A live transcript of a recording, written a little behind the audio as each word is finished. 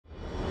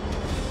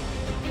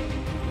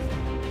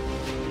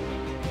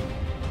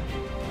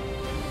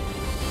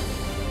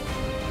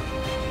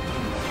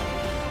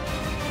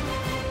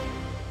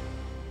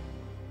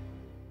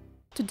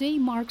Today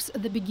marks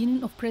the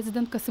beginning of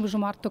President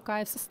Kassym-Jomart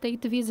Tokayev's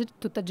state visit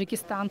to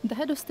Tajikistan. The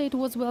head of state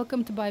was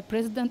welcomed by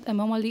President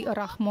Emomali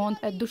Rahmon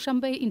at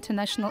Dushanbe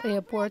International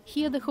Airport.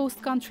 Here, the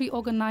host country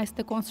organized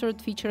a concert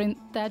featuring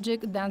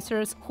Tajik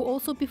dancers who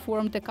also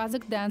performed the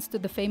Kazakh dance to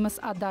the famous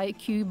Aday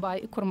Kuy by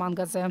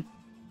Kurmangazy.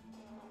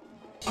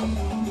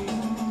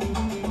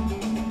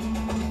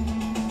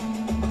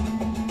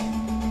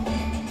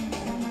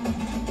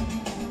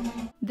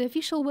 The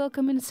official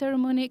welcoming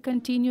ceremony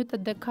continued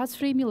at the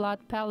Kasri Milad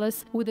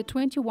Palace with a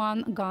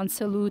 21-gun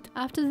salute.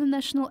 After the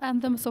national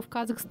anthems of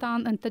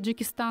Kazakhstan and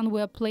Tajikistan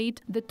were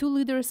played, the two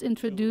leaders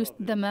introduced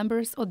the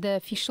members of the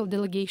official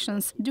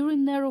delegations.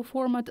 During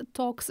narrow-format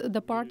talks,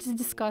 the parties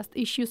discussed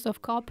issues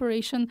of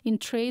cooperation in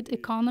trade,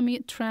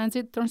 economy,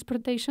 transit,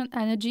 transportation,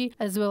 energy,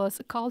 as well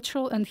as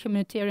cultural and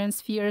humanitarian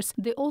spheres.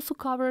 They also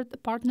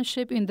covered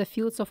partnership in the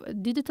fields of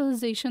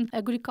digitalization,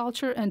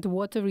 agriculture, and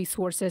water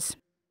resources.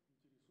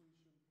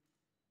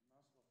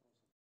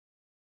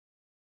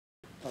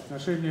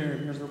 Отношения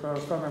между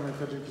Казахстаном и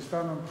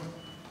Таджикистаном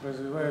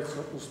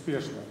развиваются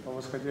успешно по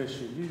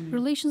восходящей линии.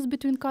 Relations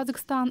between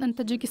Kazakhstan and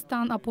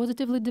Tajikistan are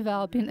positively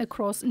developing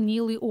across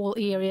nearly all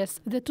areas.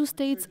 The two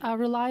states are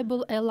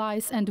reliable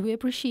allies, and we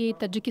appreciate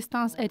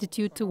Tajikistan's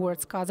attitude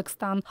towards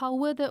Kazakhstan.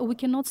 However, we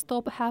cannot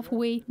stop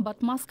halfway,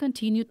 but must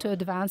continue to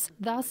advance.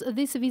 Thus,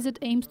 this visit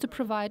aims to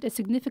provide a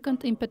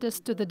significant impetus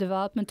to the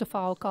development of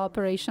our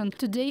cooperation.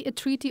 Today, a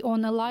treaty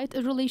on allied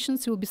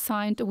relations will be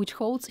signed, which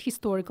holds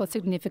historical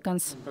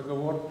significance.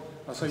 Договор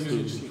о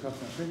союзнических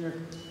отношениях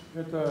 –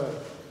 это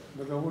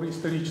договор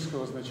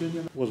исторического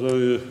значения.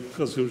 Уважаемый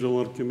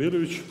Kassym-Jomart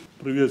Kemирович,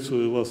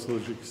 приветствую вас в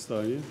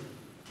Таджикистане.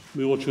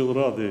 Мы очень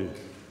рады.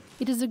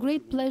 It is a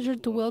great pleasure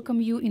to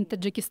welcome you in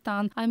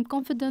Tajikistan. I am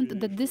confident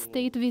that this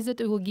state visit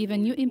will give a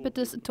new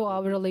impetus to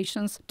our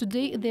relations.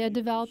 Today, they are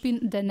developing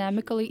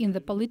dynamically in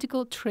the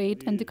political,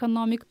 trade and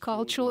economic,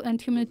 cultural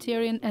and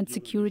humanitarian and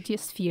security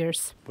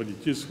spheres.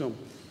 Политическом,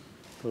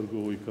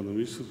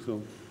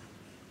 торгово-экономическом,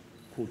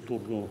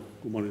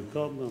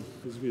 культурно-гуманитарном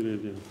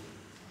измерении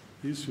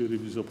и в сфере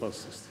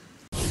безопасности.